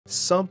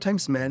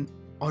Sometimes men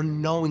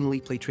unknowingly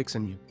play tricks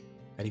on you.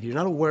 And if you're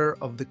not aware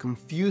of the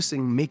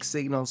confusing mixed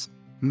signals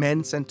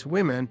men send to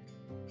women,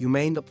 you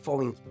may end up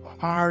falling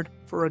hard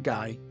for a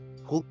guy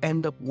who'll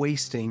end up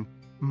wasting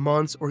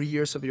months or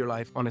years of your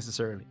life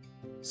unnecessarily.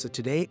 So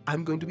today,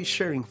 I'm going to be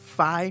sharing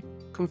 5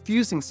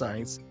 confusing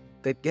signs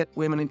that get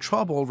women in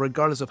trouble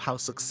regardless of how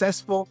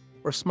successful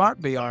or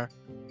smart they are,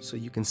 so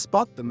you can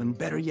spot them and,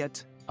 better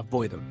yet,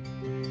 avoid them.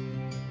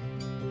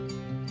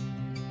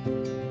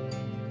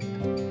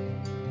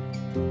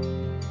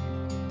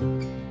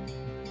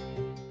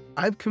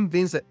 I'm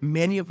convinced that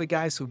many of the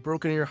guys who've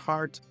broken your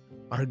heart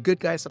are good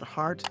guys at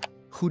heart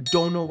who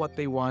don't know what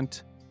they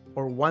want,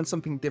 or want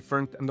something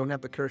different and don't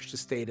have the courage to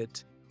state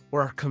it,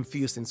 or are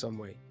confused in some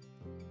way.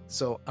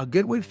 So a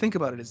good way to think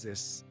about it is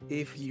this: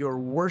 if your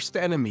worst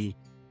enemy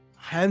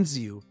hands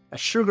you a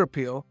sugar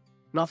pill,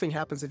 nothing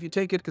happens if you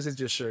take it because it's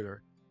just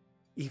sugar.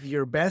 If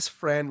your best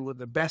friend with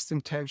the best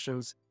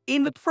intentions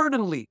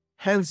inadvertently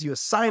hands you a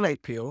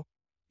cyanide pill,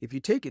 if you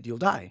take it, you'll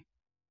die.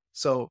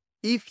 So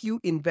if you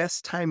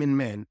invest time in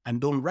men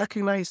and don't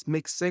recognize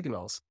mixed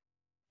signals,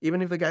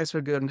 even if the guys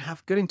are good and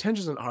have good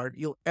intentions at heart,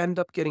 you'll end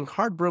up getting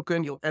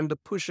heartbroken. You'll end up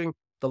pushing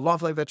the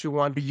love life that you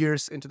want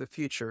years into the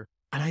future.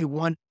 And I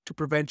want to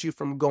prevent you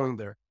from going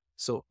there.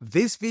 So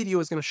this video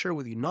is going to share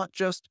with you not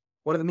just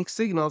what are the mixed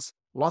signals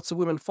lots of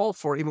women fall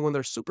for, even when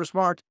they're super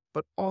smart,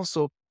 but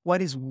also what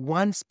is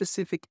one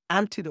specific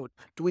antidote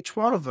to each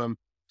one of them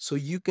so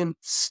you can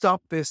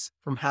stop this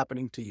from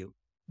happening to you.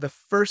 The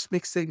first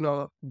mixed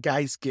signal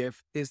guys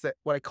give is that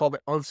what I call the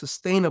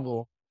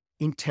unsustainable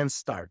intense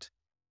start,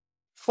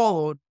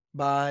 followed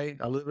by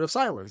a little bit of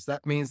silence.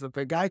 That means that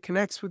the guy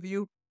connects with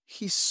you.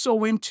 He's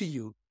so into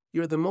you.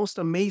 You're the most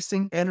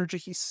amazing energy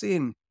he's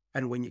seen.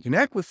 And when you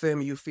connect with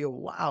him, you feel,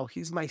 wow,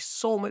 he's my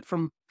soulmate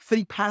from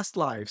 3 past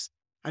lives.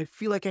 I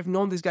feel like I've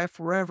known this guy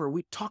forever.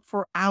 We talk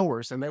for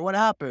hours. And then what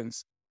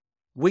happens?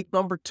 Week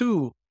number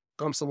 2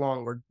 comes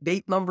along, or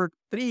date number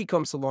 3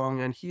 comes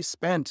along, and he's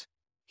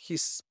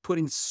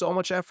putting so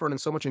much effort and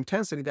so much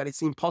intensity that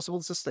it's impossible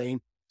to sustain.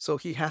 So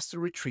he has to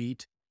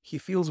retreat. He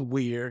feels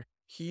weird.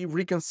 He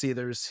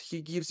reconsiders.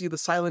 He gives you the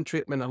silent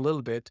treatment a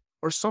little bit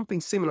or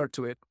something similar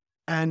to it.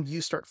 And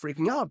you start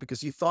freaking out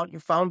because you thought you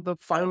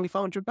finally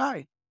found your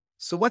guy.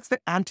 So what's the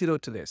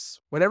antidote to this?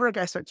 Whenever a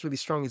guy starts really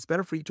strong, it's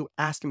better for you to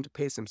ask him to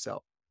pace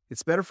himself.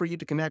 It's better for you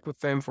to connect with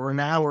them for an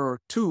hour or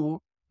 2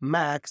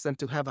 max than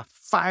to have a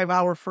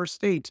 5-hour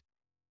first date.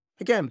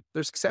 Again,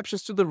 there's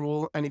exceptions to the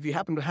rule, and if you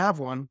happen to have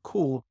one,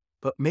 cool,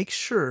 but make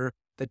sure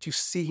that you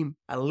see him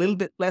a little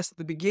bit less at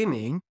the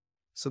beginning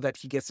so that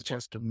he gets a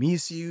chance to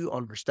miss you,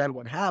 understand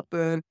what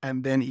happened,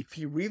 and then if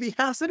he really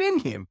has it in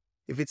him,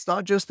 if it's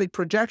not just a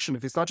projection,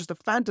 if it's not just a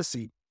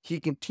fantasy, he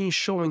continues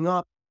showing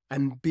up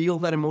and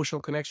build that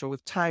emotional connection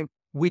with time,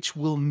 which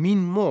will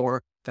mean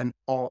more than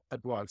all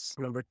at once.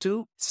 Number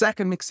 2,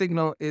 second mixed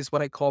signal is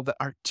what I call the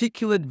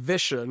articulate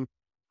vision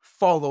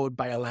followed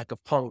by a lack of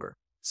hunger.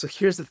 So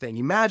here's the thing.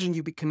 Imagine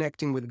you be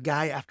connecting with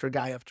guy after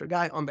guy after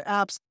guy on the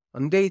apps,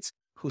 on dates,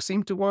 who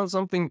seem to want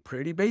something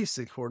pretty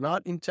basic, who are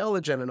not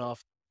intelligent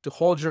enough to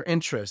hold your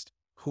interest,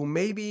 who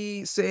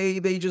maybe say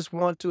they just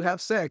want to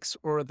have sex,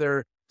 or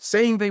they're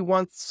saying they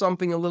want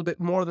something a little bit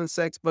more than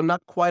sex, but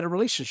not quite a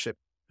relationship.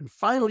 And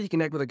finally, you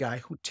connect with a guy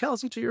who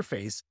tells you to your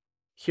face,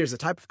 here's the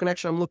type of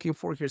connection I'm looking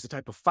for, here's the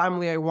type of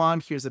family I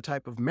want, here's the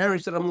type of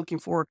marriage that I'm looking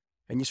for.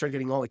 And you start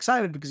getting all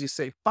excited because you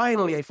say,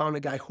 finally, I found a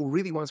guy who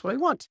really wants what I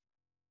want.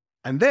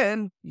 And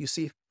then you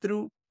see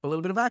through a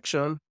little bit of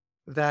action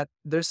that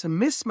there's a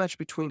mismatch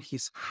between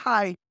his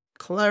high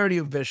clarity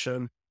of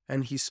vision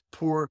and his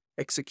poor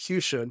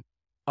execution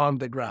on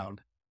the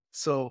ground.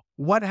 So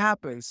what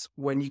happens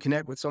when you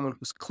connect with someone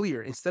who's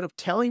clear? Instead of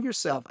telling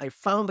yourself, I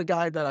found the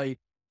guy that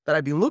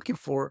I've been looking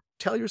for,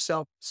 tell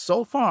yourself,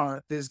 so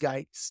far, this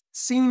guy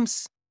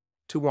seems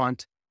to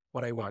want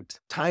what I want.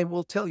 Time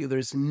will tell you.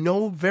 There's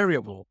no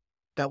variable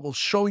that will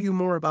show you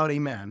more about a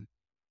man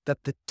than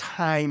the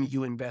time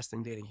you invest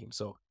in dating him.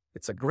 So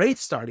it's a great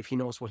start if he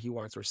knows what he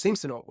wants or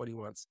seems to know what he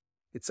wants.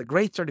 It's a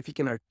great start if he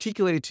can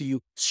articulate it to you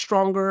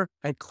stronger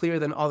and clearer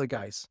than other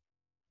guys.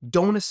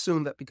 Don't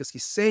assume that because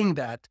he's saying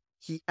that,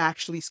 he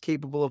actually is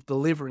capable of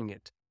delivering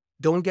it.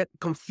 Don't get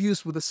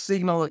confused with the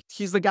signal.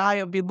 He's the guy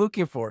I've been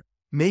looking for.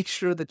 Make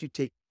sure that you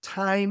take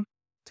time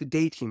to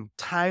date him,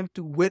 time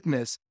to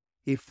witness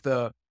if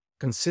the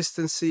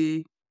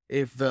consistency,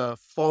 if the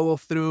follow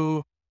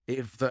through,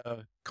 if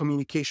the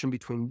communication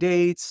between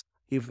dates,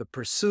 if the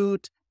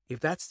pursuit, if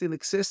that still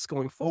exists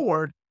going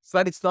forward, so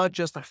that it's not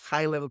just a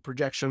high-level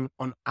projection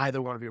on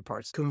either one of your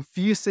parts.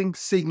 Confusing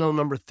signal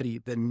number 3,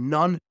 the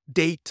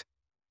non-date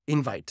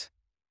invite.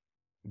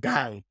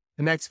 Guy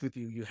connects with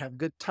you. You have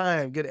good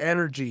time, good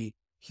energy.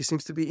 He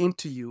seems to be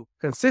into you.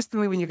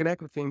 Consistently, when you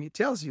connect with him, he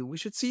tells you, we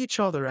should see each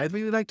other. I'd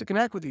really like to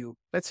connect with you.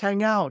 Let's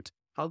hang out.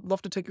 I'd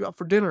love to take you out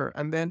for dinner.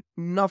 And then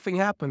nothing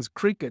happens.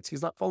 Crickets.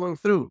 He's not following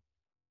through.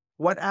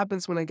 What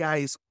happens when a guy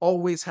is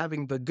always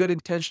having the good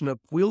intention of,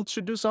 we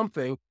should do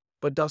something,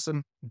 but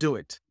doesn't do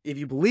it? If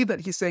you believe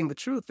that he's saying the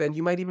truth, then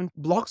you might even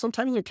block some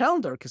time in your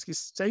calendar because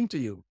he's saying to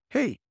you,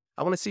 hey,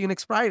 I want to see you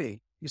next Friday.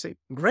 You say,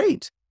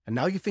 great. And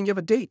now you think you have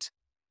a date.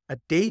 A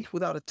date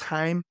without a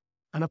time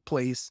and a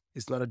place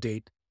is not a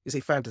date, it's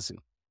a fantasy.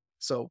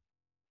 So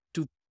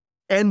to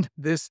end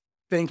this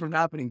thing from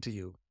happening to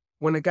you,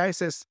 when a guy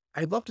says,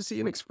 I'd love to see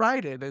you next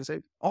Friday, then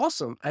say,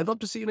 awesome, I'd love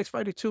to see you next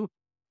Friday too.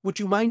 Would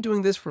you mind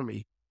doing this for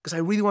me? Because I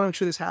really want to make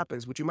sure this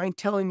happens. Would you mind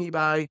telling me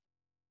by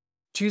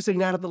Tuesday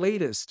night at the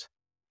latest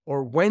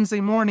or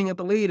Wednesday morning at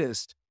the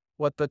latest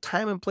what the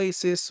time and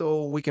place is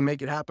so we can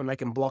make it happen? I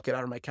can block it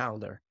out of my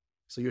calendar.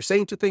 So you're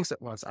saying two things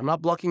at once. I'm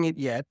not blocking it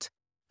yet.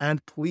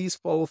 And please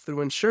follow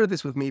through and share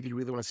this with me if you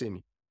really want to see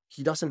me.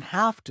 He doesn't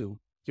have to.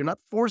 You're not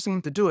forcing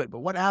him to do it. But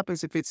what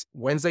happens if it's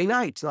Wednesday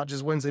night, not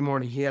just Wednesday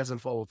morning, he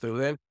hasn't followed through?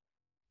 Then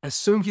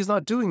assume he's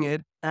not doing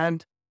it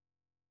and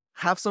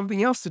have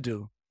something else to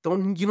do.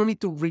 You don't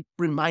need to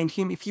remind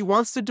him. If he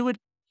wants to do it,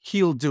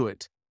 he'll do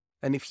it.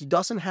 And if he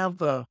doesn't have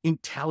the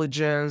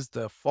intelligence,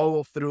 the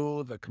follow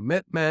through, the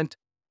commitment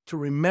to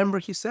remember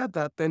he said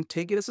that, then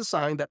take it as a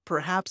sign that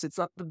perhaps it's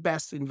not the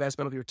best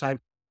investment of your time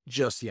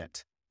just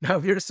yet. Now,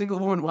 if you're a single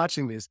woman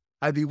watching this,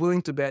 I'd be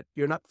willing to bet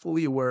you're not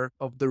fully aware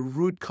of the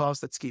root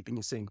cause that's keeping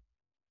you single.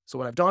 So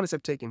what I've done is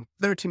I've taken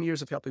 13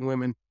 years of helping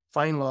women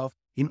find love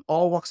in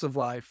all walks of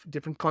life,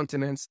 different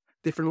continents,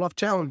 different love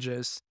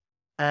challenges,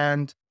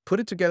 and put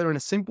it together in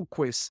a simple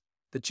quiz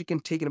that you can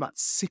take in about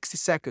 60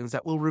 seconds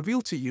that will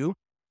reveal to you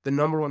the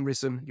number one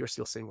reason you're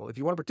still single. If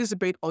you want to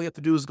participate, all you have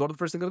to do is go to the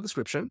first link in the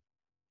description.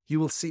 You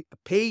will see a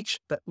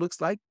page that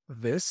looks like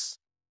this.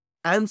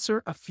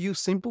 Answer a few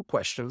simple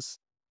questions.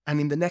 And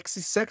in the next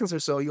 60 seconds or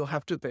so, you'll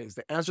have two things.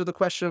 The answer to the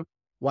question,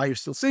 why you're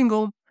still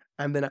single,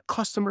 and then a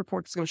custom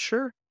report that's going to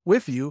share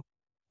with you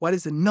what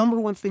is the number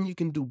one thing you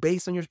can do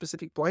based on your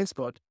specific blind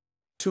spot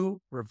to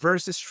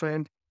reverse this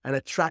trend and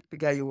attract the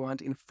guy you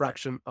want in a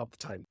fraction of the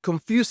time.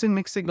 Confusing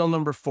mixed signal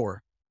number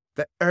 4,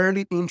 the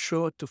early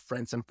intro to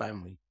friends and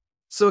family.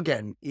 So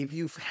again, if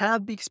you've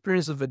had the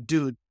experience of a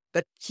dude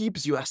that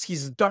keeps you as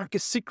his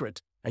darkest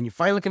secret, and you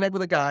finally connect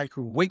with a guy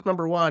who, week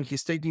number 1,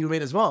 he's taking you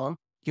made as well,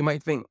 you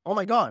might think, oh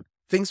my God,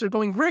 things are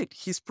going great.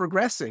 He's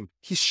progressing.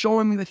 He's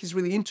showing me that he's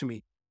really into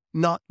me.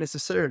 Not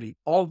necessarily,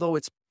 although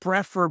it's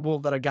preferable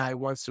that a guy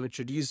wants to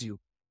introduce you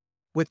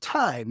with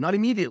time, not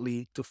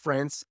immediately, to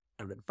friends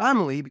and then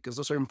family, because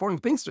those are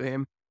important things to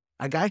him.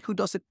 A guy who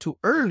does it too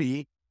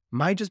early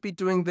might just be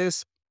doing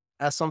this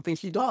as something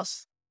he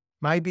does,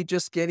 might be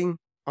just getting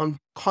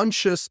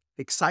unconscious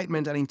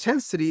excitement and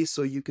intensity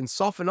so you can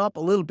soften up a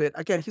little bit.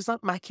 Again, he's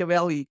not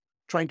Machiavelli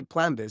trying to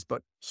plan this,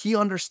 but he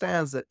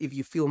understands that if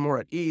you feel more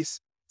at ease,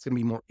 it's going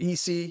to be more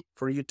easy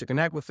for you to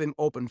connect with him,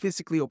 open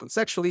physically, open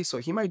sexually. So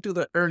he might do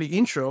the early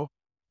intro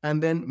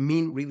and then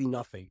mean really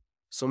nothing.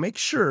 So make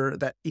sure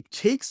that it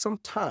takes some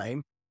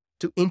time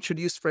to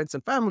introduce friends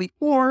and family,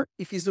 or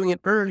if he's doing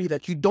it early,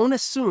 that you don't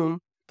assume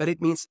that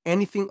it means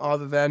anything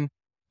other than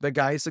the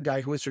guy is the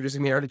guy who is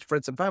introducing me early to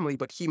friends and family,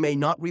 but he may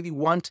not really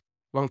want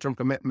long-term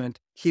commitment.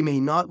 He may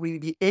not really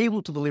be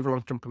able to deliver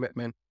long-term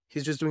commitment.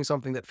 He's just doing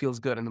something that feels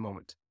good in the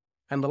moment.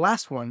 And the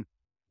last one,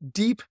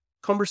 deep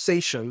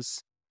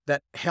conversations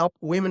that help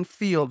women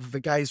feel that the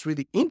guy is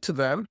really into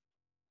them,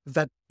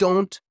 that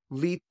don't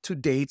lead to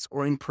dates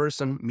or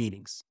in-person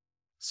meetings.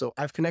 So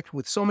I've connected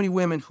with so many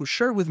women who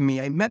share with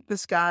me, I met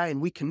this guy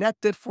and we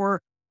connected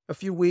for a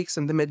few weeks,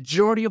 and the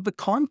majority of the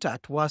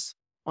contact was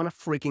on a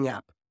freaking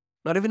app.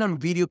 Not even on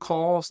video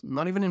calls,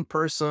 not even in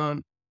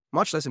person,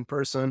 much less in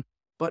person,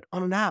 but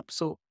on an app.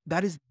 So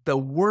that is the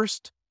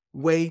worst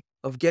way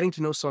of getting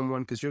to know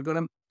someone, because you're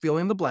going to fill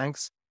in the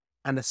blanks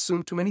and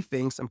assume too many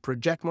things and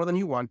project more than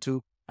you want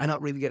to and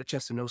not really get a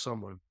chance to know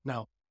someone.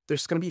 Now,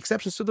 there's going to be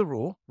exceptions to the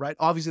rule, right?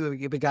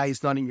 Obviously, the guy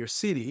is not in your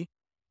city.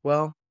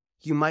 Well,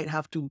 you might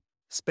have to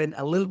spend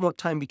a little more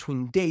time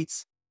between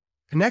dates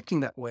connecting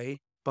that way.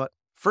 But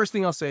first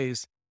thing I'll say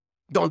is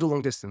don't do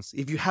long distance.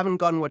 If you haven't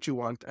gotten what you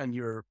want and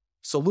your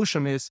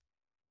solution is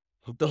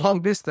the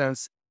long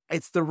distance,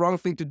 it's the wrong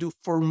thing to do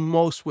for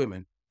most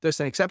women. There's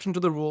an exception to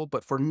the rule,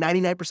 but for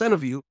 99%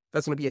 of you,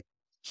 that's going to be a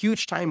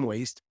huge time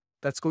waste.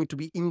 That's going to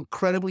be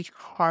incredibly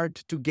hard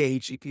to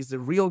gauge if he's the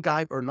real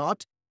guy or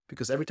not,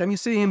 because every time you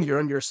see him, you're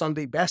on your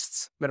Sunday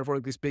bests,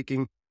 metaphorically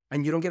speaking,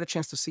 and you don't get a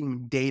chance to see him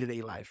in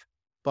day-to-day life.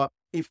 But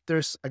if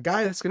there's a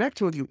guy that's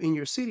connecting with you in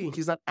your city and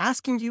he's not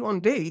asking you on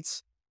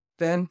dates,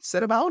 then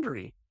set a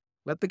boundary.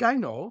 Let the guy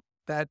know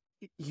that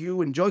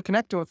you enjoy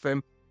connecting with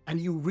him and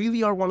you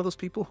really are one of those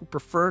people who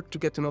prefer to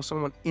get to know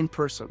someone in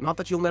person. Not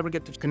that you'll never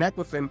get to connect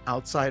with him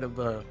outside of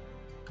the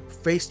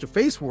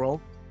face-to-face world,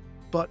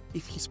 but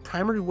if his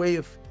primary way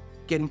of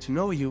getting to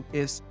know you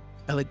is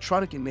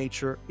electronic in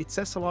nature, it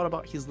says a lot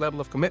about his level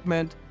of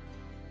commitment,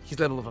 his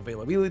level of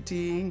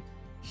availability,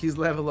 his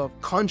level of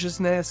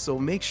consciousness. So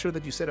make sure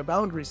that you set a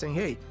boundary saying,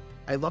 hey,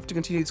 I'd love to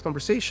continue this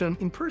conversation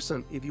in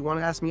person. If you want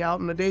to ask me out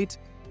on a date,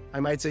 I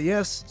might say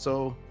yes.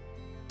 So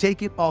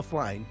take it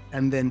offline,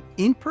 and then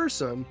in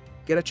person,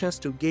 get a chance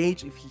to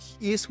gauge if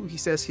he is who he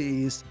says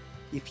he is,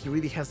 if he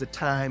really has the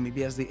time, if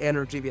he has the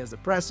energy, if he has the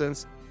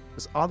presence,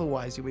 because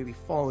otherwise you may be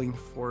falling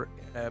for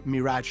a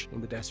mirage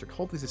in the desert.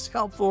 Hope this is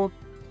helpful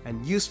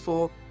and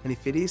useful, and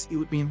if it is, it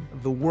would mean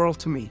the world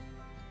to me.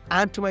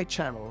 and to my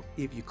channel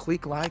if you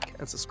click like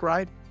and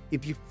subscribe.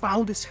 If you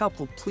found this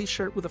helpful, please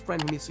share it with a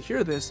friend who needs to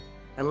hear this.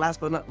 And last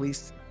but not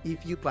least,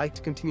 if you'd like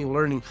to continue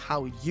learning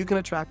how you can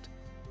attract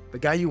the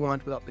guy you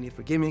want without the need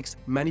for gimmicks,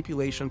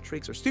 manipulation,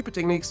 tricks, or stupid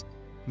techniques,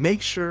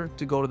 make sure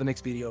to go to the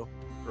next video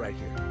right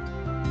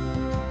here.